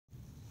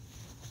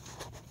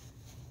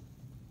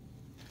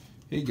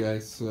Hey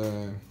guys,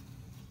 this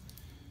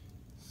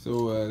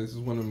is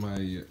one of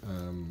my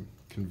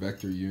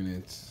convector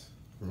units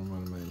from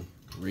one of my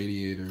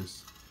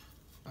radiators.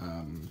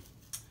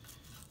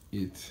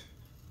 It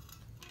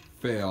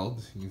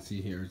failed. You can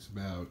see here it's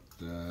about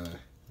I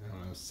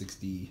don't know,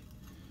 60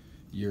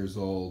 years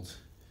old,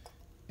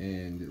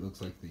 and it looks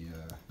like the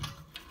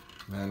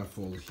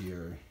manifold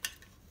here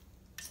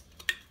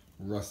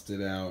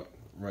rusted out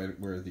right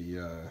where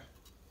the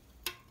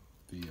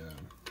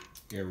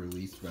air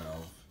release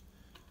valve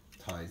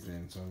ties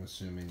in, so I'm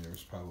assuming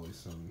there's probably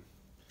some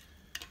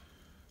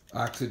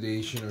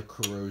oxidation or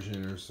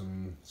corrosion or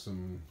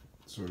some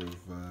sort of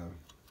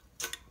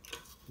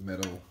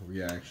metal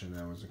reaction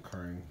that was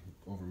occurring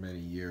over many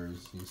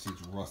years. You can see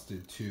it's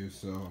rusted too,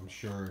 so I'm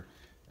sure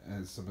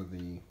as some of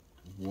the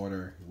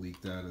water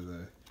leaked out of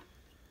the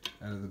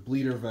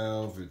bleeder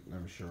valve,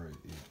 I'm sure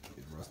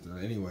it rusted out.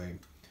 Anyway,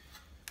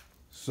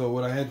 so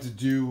what I had to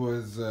do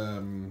was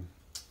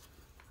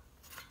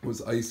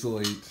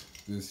isolate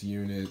this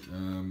unit,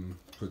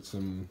 put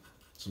some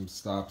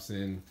stops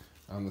in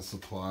on the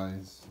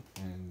supplies,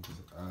 and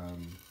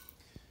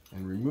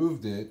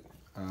removed it.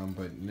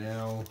 But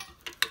now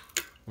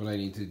what I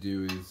need to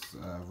do is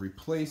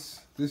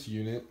replace this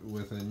unit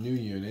with a new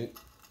unit.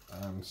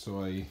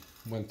 So I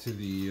went to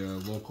the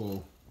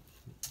local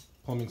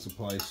plumbing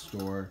supply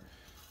store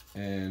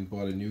and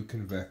bought a new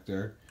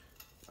convector.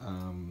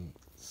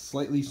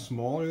 Slightly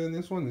smaller than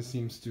this one. This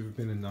seems to have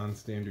been a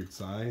non-standard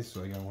size,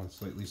 so I got one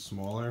slightly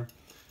smaller.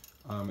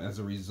 As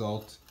a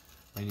result,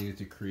 I needed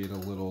to create a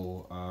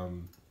little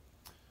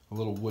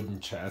wooden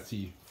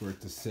chassis for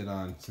it to sit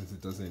on, since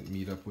it doesn't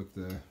meet up with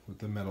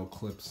the metal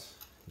clips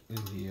in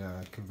the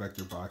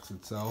convector box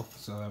itself.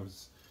 So that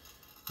was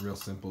real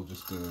simple,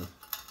 just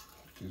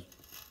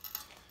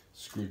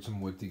screwed some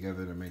wood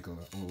together to make a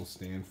little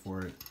stand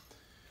for it.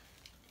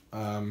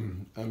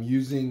 I'm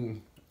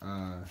using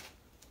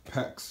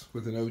PEX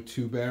with an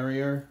O2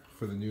 barrier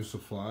for the new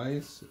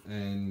supplies,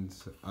 and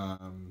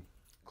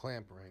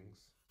clamp rings.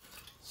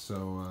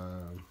 So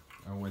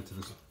I went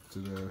to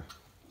the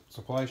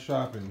supply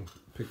shop and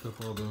picked up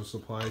all those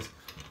supplies.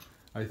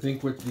 I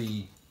think with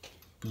the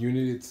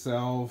unit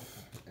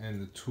itself and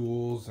the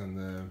tools and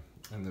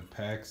the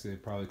PEX,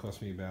 it probably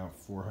cost me about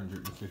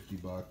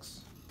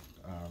 $450.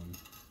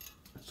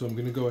 So I'm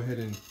gonna go ahead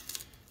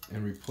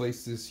and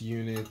replace this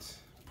unit,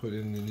 put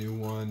in the new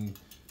one.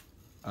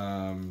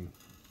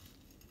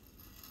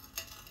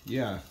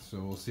 Yeah, so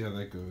we'll see how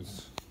that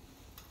goes.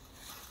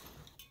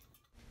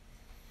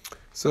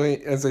 So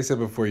as I said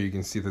before, you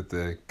can see that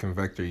the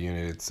convector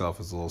unit itself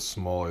is a little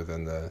smaller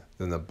than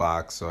the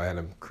box, so I had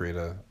to create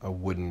a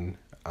wooden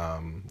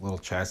little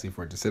chassis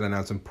for it to sit on. Now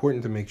it's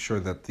important to make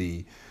sure that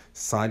the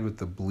side with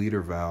the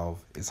bleeder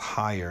valve is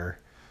higher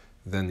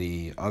than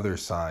the other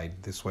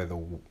side. This way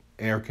the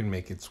air can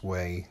make its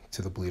way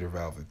to the bleeder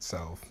valve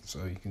itself.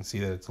 So you can see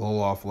that it's a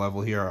little off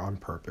level here on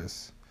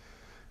purpose.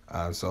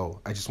 So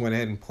I just went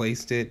ahead and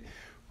placed it,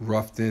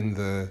 roughed in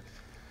the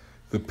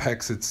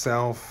PEX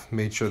itself,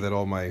 made sure that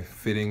all my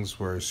fittings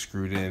were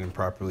screwed in and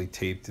properly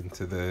taped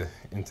into the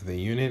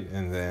unit,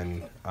 and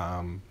then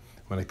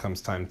when it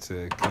comes time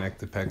to connect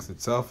the PEX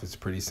itself, it's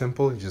pretty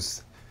simple. You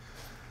just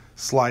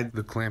slide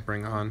the clamp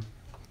ring on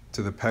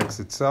to the PEX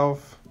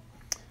itself,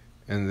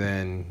 and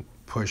then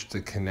push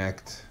to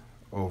connect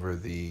over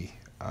the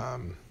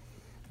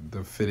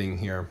fitting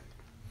here.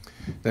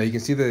 Now you can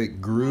see the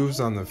grooves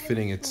on the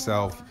fitting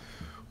itself.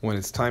 When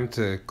it's time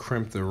to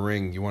crimp the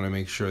ring, you want to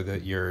make sure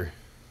that your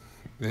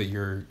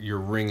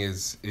ring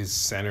is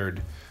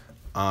centered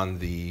on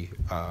the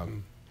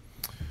on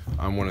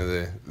one of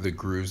the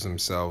grooves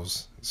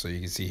themselves. So you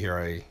can see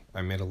here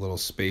I made a little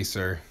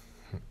spacer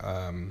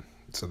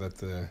so that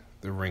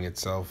the ring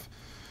itself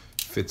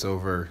fits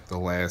over the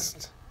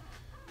last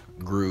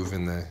groove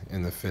in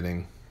the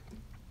fitting.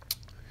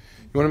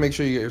 You want to make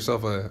sure you get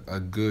yourself a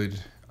good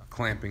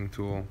clamping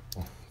tool.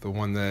 The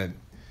one that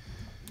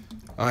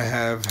I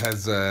have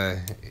has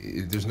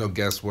there's no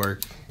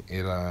guesswork.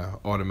 It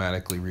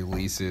automatically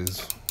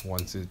releases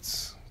once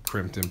it's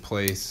crimped in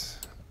place.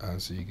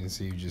 So you can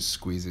see you just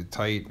squeeze it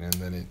tight and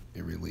then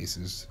it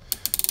releases.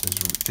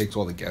 It takes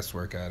all the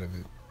guesswork out of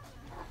it.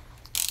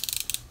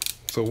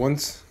 So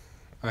once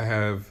I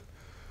have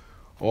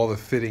all the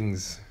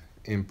fittings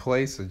in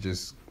place, it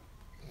just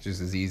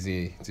as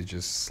easy to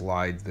just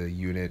slide the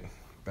unit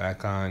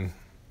back on,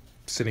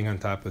 sitting on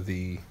top of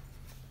the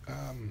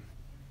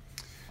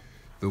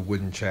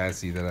wooden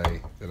chassis that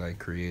I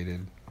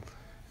created.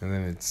 And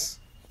then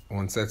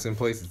once that's in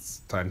place,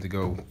 it's time to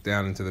go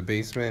down into the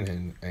basement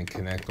and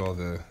connect all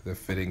the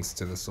fittings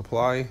to the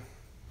supply.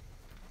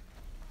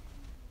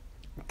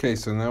 Okay,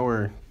 so now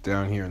we're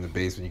down here in the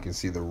basement. You can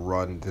see the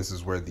run. This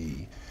is where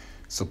the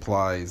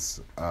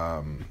supplies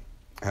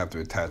have to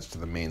attach to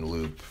the main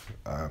loop.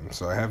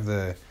 So I have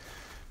the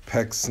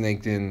PEX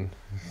snaked in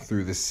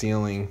through the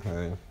ceiling.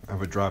 I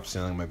have a drop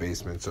ceiling in my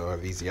basement, so I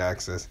have easy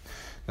access.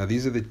 Now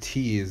these are the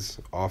tees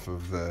off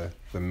of the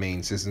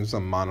main system. It's a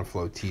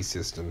Monoflow Tee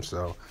system,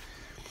 so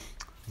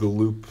the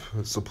loop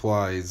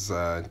supplies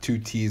 2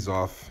 tees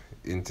off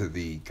into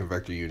the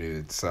convector unit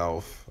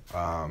itself.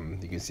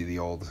 You can see the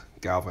old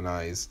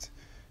galvanized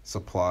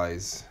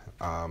supplies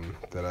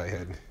that I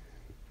had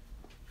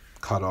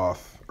cut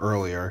off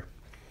earlier.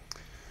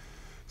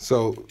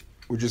 So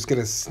we're just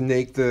gonna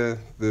snake the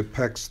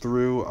PEX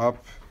through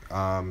up,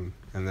 and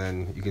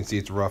then you can see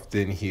it's roughed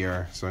in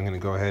here. So I'm gonna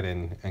go ahead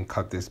and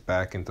cut this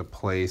back into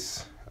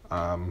place.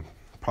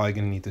 Probably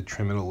gonna need to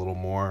trim it a little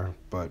more,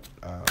 but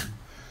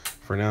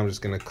for now I'm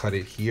just gonna cut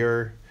it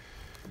here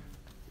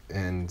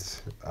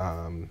and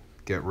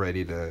get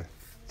ready to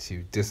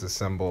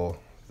disassemble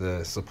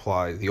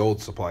the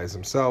old supplies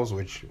themselves,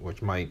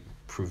 which might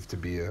prove to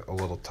be a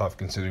little tough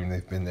considering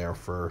they've been there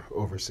for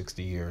over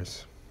 60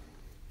 years.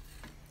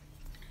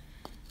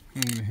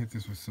 I'm going to hit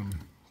this with some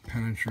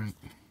penetrant.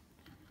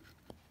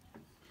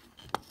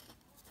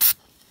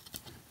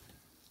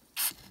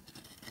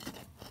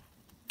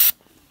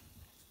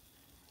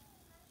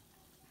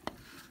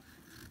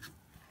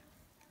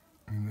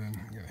 And then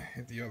I'm going to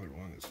hit the other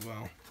one as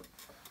well.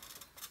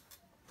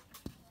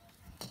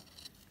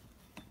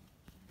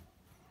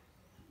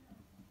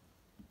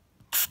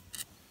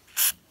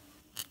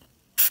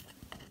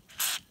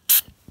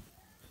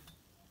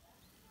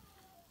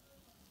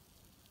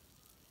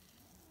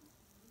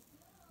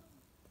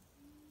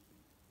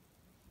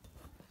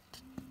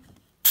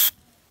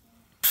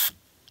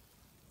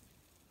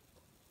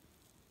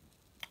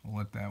 I'll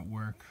let that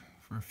work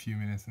for a few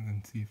minutes and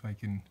then see if I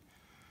can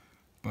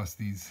bust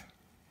these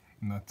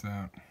nuts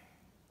out.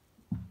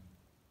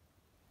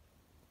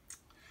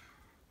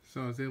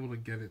 So I was able to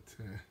get it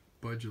to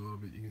budge a little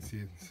bit. You can see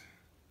it's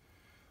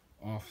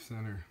off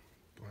center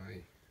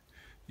by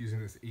using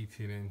this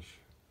 18-inch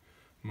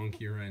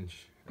monkey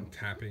wrench and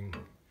tapping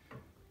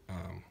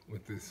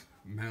with this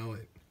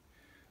mallet.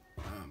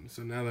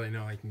 So now that I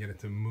know I can get it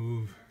to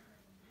move,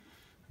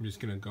 I'm just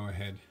going to go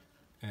ahead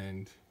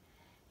and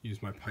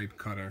use my pipe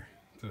cutter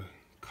to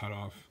cut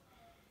off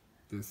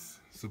this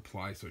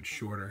supply so it's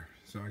shorter,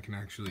 so I can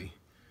actually,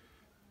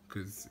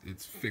 because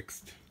it's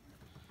fixed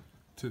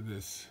to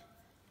this,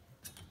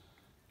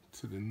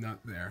 to the nut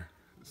there,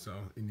 so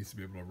it needs to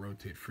be able to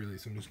rotate freely.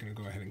 So I'm just going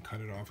to go ahead and cut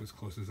it off as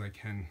close as I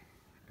can,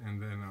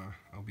 and then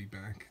I'll be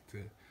back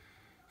to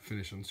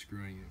finish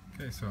unscrewing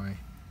it. Okay, so I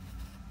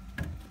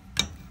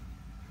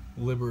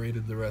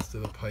liberated the rest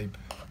of the pipe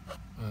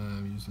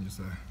using just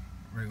a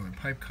regular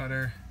pipe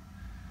cutter.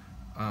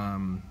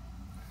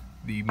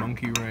 The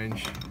monkey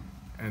wrench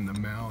and the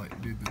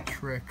mallet did the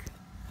trick.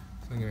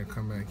 So I'm going to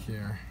come back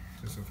here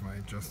just with my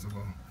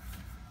adjustable,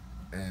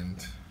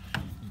 and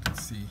you can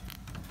see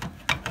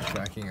it's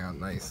backing out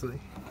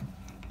nicely.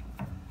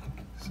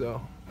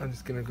 So I'm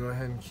just going to go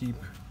ahead and keep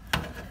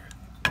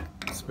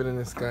spinning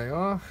this guy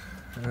off,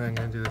 and then I'm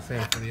going to do the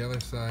same for the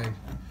other side,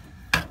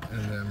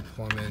 and then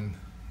plumb in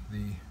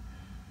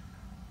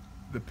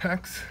the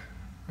PEX,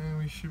 and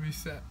we should be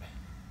set.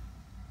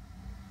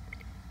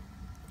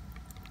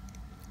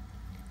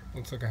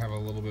 Looks like I have a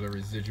little bit of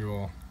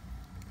residual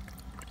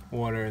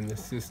water in the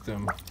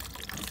system,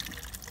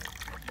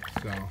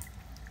 so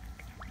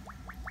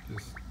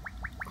just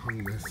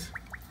hung this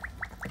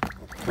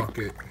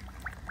bucket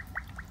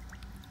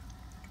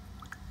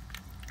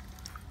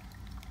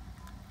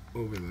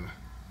over the,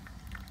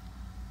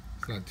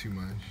 it's not too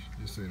much,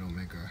 just so you don't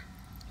make a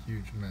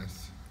huge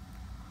mess.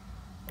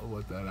 I'll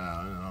let that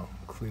out and I'll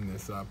clean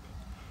this up.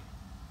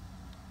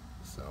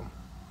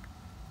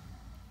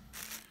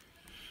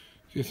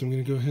 Okay, so I'm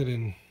going to go ahead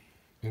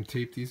and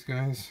tape these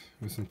guys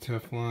with some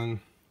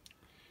Teflon.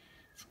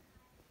 It's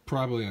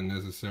probably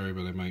unnecessary,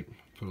 but I might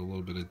put a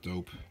little bit of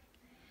dope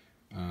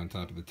on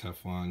top of the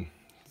Teflon.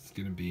 It's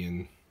going to be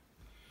in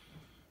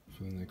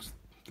for the next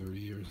 30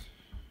 years.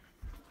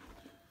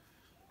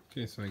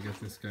 Okay, so I got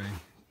this guy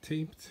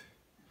taped.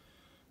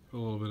 Put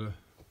a little bit of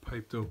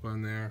pipe dope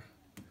on there.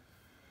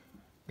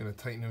 I'm going to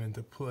tighten him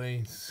into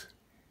place.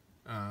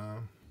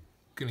 Going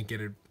to get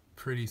it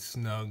pretty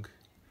snug.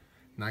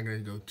 Not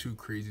going to go too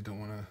crazy, don't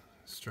want to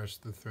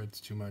stretch the threads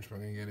too much, but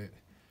I'm going to get it,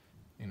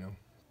 you know,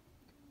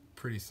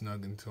 pretty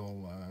snug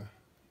until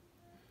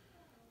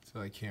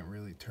I can't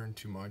really turn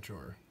too much,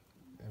 or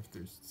if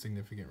there's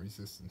significant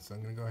resistance. So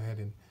I'm going to go ahead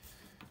and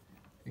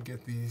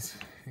get these,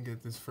 and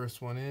get this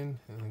first one in,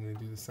 and I'm going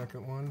to do the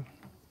second one,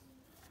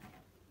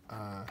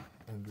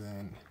 and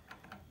then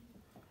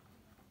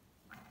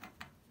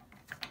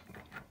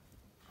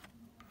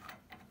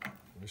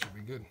it should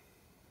be good.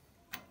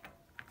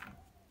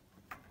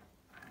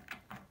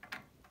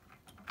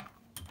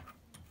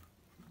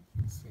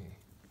 Let's see.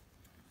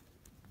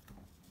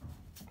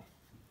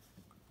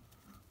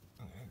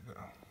 I'm gonna go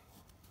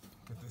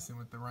get this in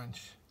with the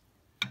wrench.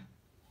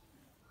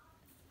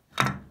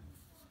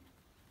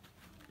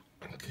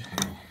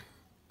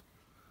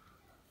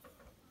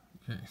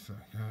 Okay, so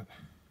I got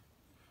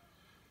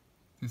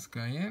this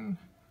guy in.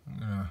 I'm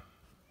gonna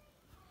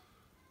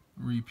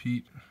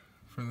repeat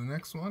for the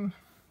next one.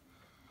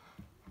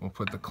 We'll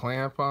put the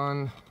clamp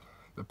on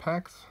the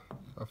PEX.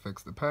 I'll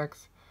fix the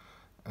PEX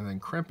and then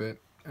crimp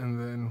it, and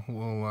then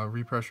we'll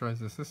repressurize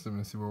the system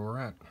and see where we're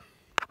at.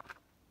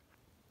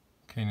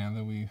 Okay, now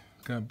that we've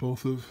got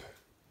both of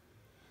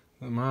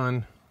them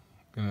on.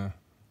 Gonna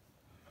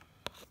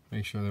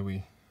make sure that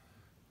we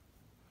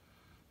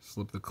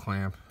slip the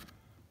clamp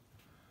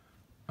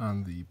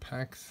on the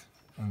PEX,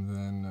 and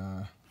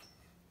then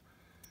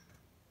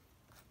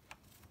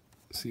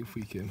see if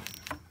we can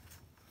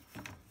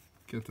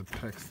get the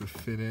PEX to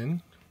fit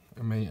in.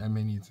 I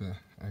may need to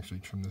actually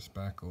trim this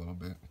back a little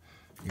bit.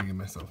 I'm gonna give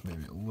myself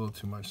maybe a little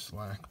too much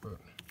slack, but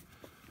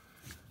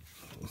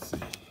we'll see.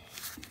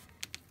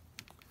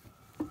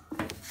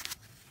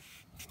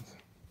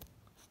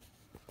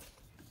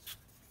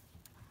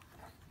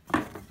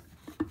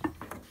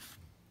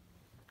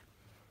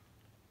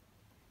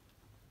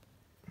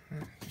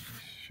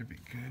 Should be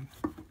good.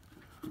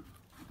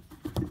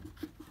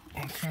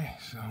 Okay,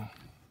 so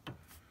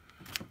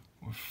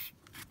we're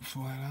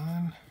flat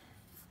on.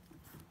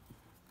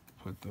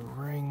 Put the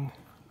ring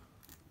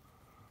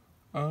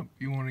up.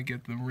 You want to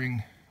get the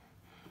ring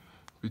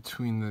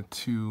between the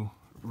two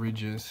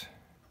ridges.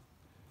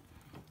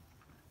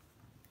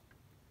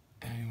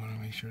 And you want to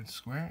make sure it's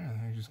square, and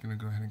then you're just going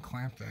to go ahead and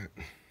clamp that.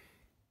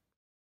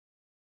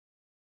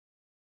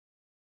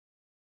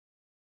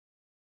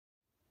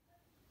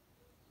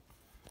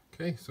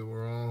 Okay, so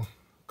we're all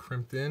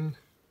crimped in.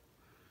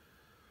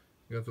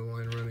 We got the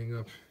line running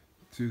up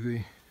to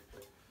the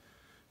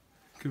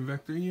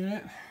convector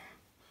unit.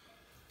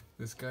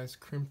 This guy's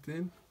crimped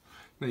in.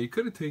 Now you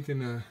could have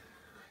taken a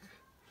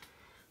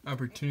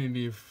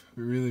opportunity, if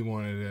we really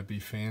wanted to be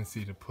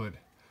fancy, to put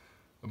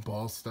a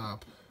ball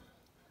stop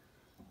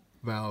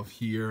valve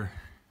here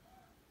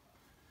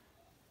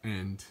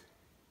and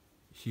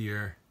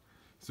here,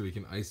 so we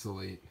can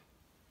isolate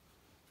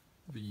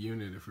the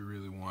unit if we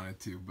really wanted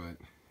to. But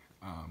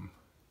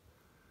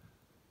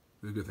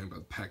the good thing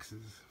about PEX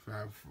is if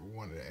I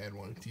wanted to add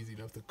one, it's easy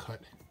enough to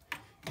cut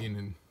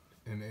in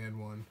and add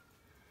one.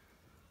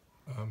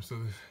 So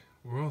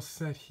we're all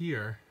set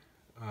here.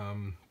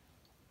 I'm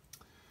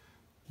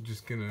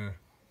just gonna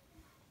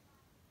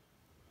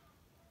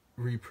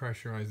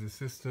repressurize the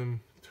system,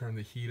 turn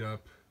the heat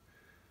up.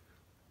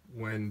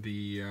 When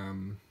the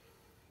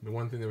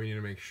one thing that we need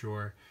to make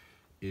sure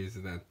is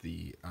that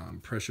the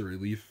pressure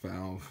relief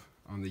valve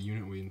on the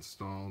unit we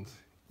installed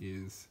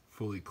is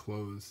fully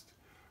closed,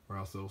 or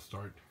else it'll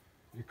start,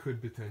 it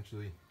could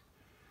potentially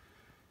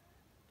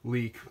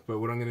leak. But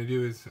what I'm going to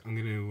do is I'm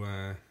going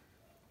to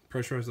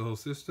pressurize the whole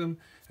system,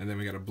 and then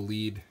we got to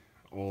bleed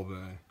all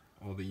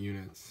the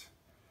units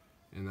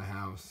in the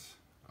house,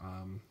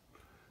 and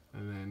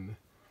then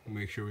we'll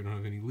make sure we don't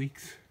have any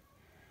leaks.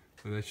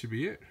 So that should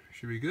be it.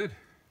 Should be good.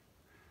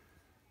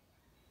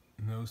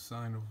 No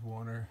sign of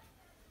water.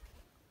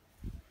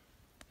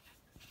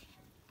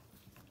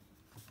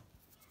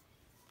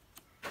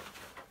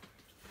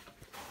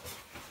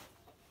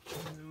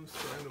 No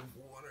sign of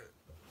water.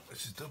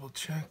 Let's just double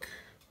check.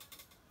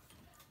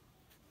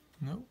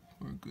 Nope,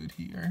 we're good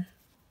here.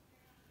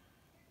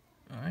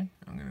 Alright,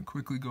 I'm gonna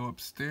quickly go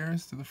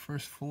upstairs to the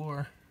first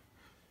floor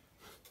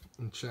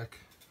and check.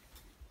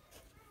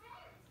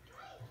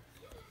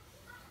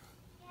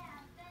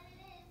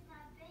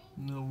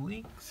 No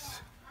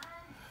leaks.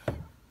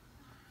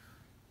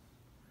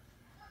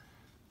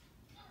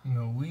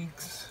 No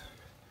leaks.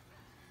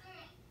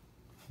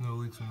 No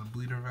leaks on the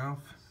bleeder valve.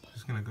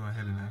 Just gonna go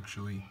ahead and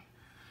actually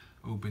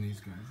open these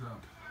guys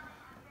up.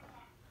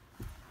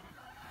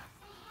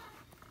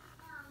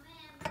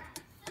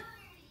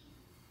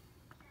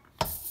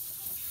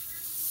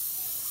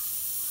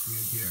 You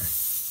can hear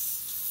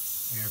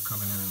air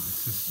coming out of the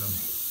system.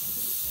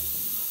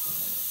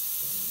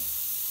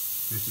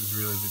 This is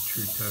really the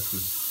true test,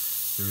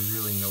 because there was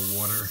really no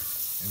water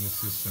in the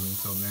system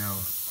until now,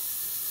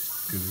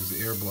 because it was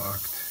air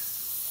blocked.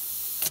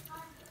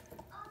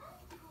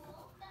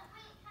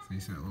 So you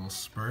see that little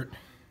spurt?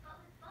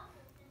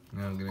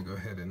 Now I'm going to go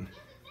ahead and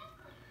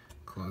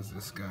close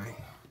this guy.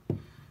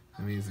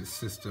 That means the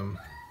system,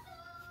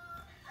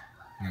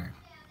 I'm going to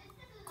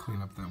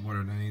clean up that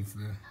water that needs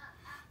that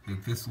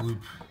this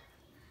loop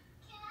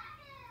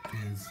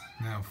is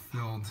now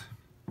filled.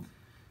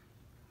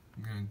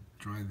 I'm going to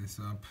dry this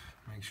up,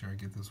 make sure I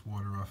get this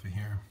water off of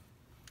here.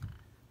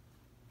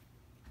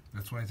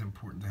 That's why it's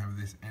important to have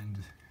this end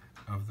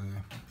of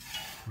the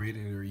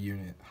radiator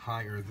unit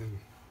higher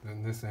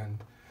than this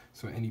end,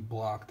 so any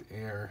blocked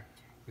air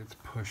gets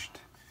pushed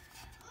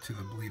to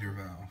the bleeder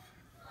valve.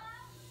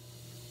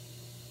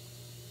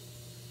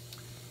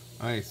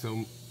 Alright,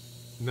 so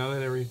now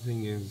that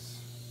everything is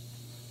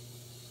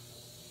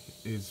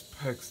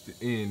PEXed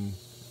in,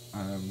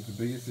 the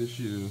biggest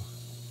issue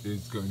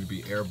is going to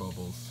be air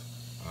bubbles.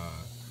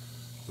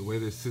 The way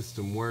this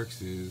system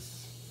works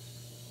is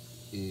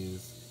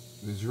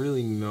there's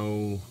really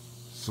no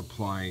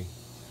supply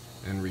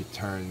and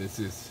return.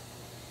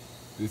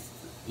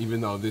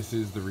 Even though this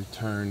is the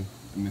return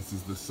and this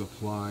is the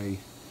supply,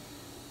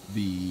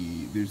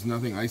 there's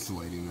nothing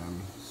isolating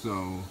them.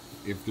 So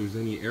if there's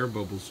any air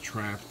bubbles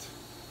trapped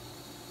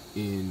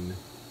in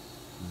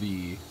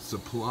the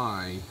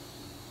supply,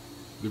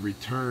 the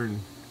return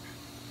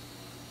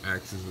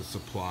acts as a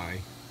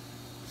supply.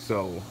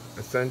 So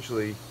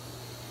essentially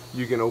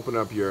you can open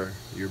up your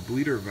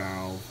bleeder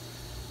valve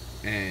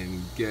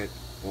and get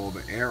all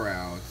the air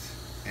out,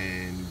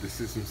 and the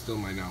system still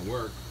might not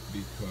work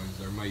because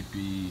there might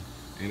be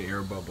an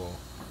air bubble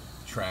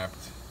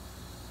trapped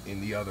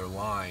in the other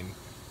line,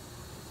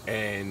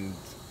 and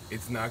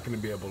it's not going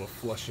to be able to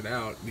flush it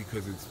out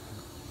because it's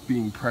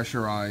being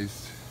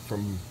pressurized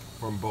from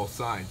both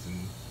sides.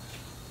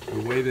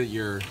 And the way that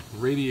your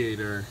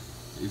radiator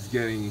is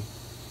getting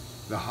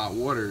the hot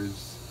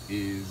waters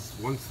is,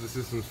 once the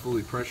system's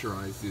fully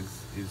pressurized,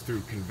 is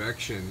through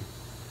convection.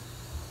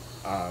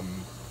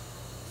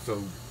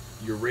 So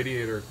your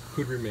radiator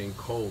could remain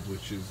cold,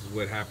 which is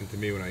what happened to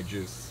me when I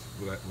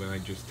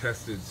just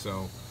tested.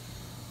 So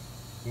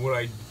what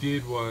I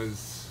did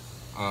was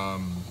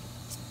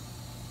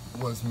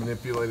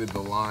manipulated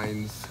the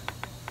lines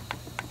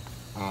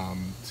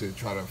to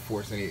try to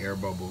force any air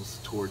bubbles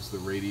towards the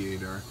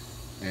radiator.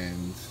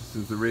 And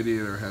since the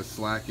radiator has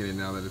slack in it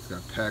now that it's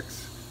got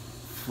PEX,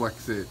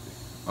 flex it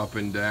up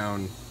and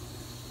down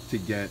to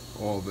get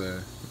all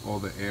the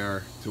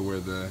air to where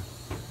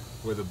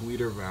the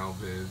bleeder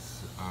valve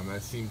is.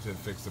 That seemed to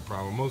fix the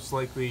problem. Most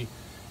likely,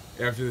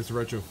 after this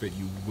retrofit,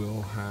 you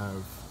will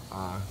have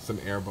some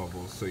air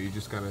bubbles. So you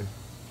just gotta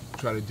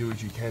try to do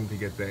what you can to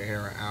get the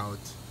air out.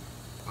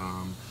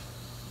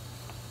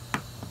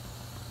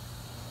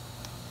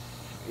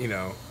 You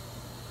know,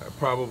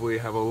 probably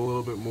have a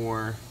little bit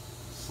more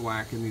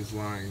slack in these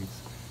lines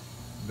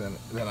than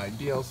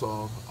ideal,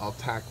 so I'll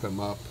tack them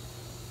up.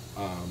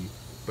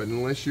 But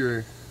unless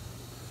you're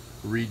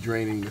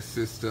redraining the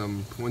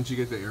system, once you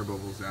get the air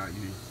bubbles out,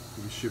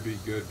 you should be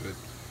good. But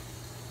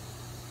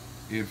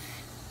if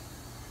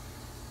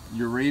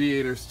your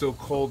radiator is still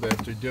cold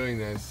after doing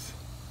this,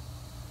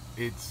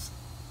 it's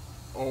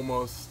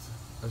almost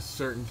a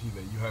certainty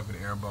that you have an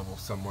air bubble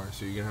somewhere.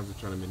 So you're gonna have to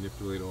try to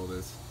manipulate all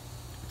this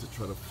to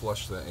try to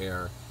flush the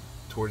air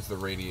towards the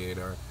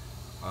radiator.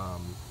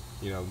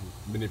 You know,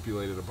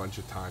 manipulate it a bunch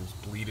of times,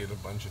 bleed it a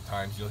bunch of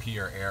times. You'll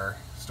hear air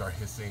start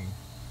hissing.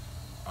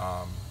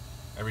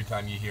 Every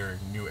time you hear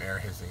new air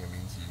hissing, it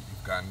means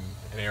you've gotten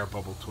an air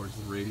bubble towards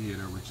the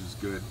radiator, which is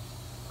good.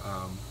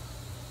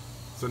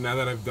 So now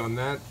that I've done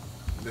that,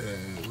 the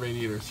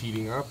radiator's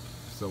heating up,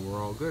 so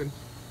we're all good.